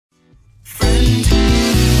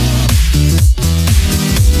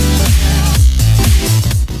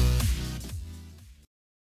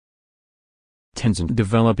Tencent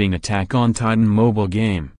developing Attack on Titan mobile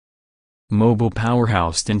game. Mobile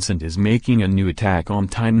powerhouse Tencent is making a new Attack on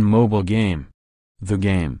Titan mobile game. The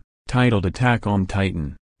game, titled Attack on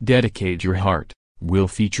Titan, Dedicate Your Heart, will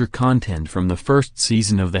feature content from the first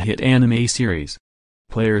season of the hit anime series.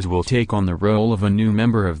 Players will take on the role of a new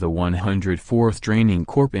member of the 104th Training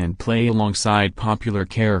Corp and play alongside popular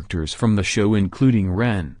characters from the show including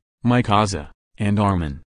Eren, Mikasa, and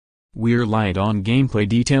Armin. We're light on gameplay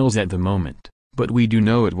details at the moment, but we do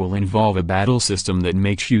know it will involve a battle system that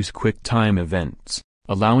makes use quick-time events,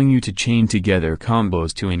 allowing you to chain together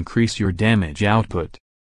combos to increase your damage output.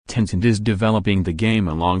 Tencent is developing the game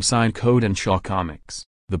alongside Kodansha Comics,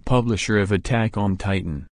 the publisher of Attack on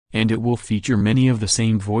Titan, and it will feature many of the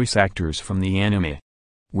same voice actors from the anime.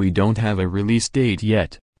 We don't have a release date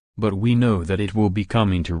yet, but we know that it will be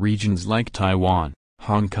coming to regions like Taiwan,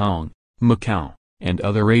 Hong Kong, Macau, and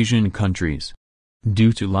other Asian countries.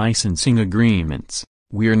 Due to licensing agreements,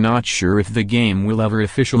 we're not sure if the game will ever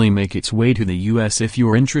officially make its way to the US. If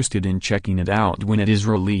you're interested in checking it out when it is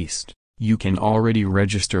released, you can already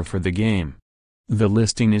register for the game. The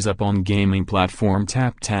listing is up on gaming platform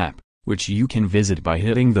TapTap, which you can visit by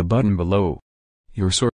hitting the button below. Your source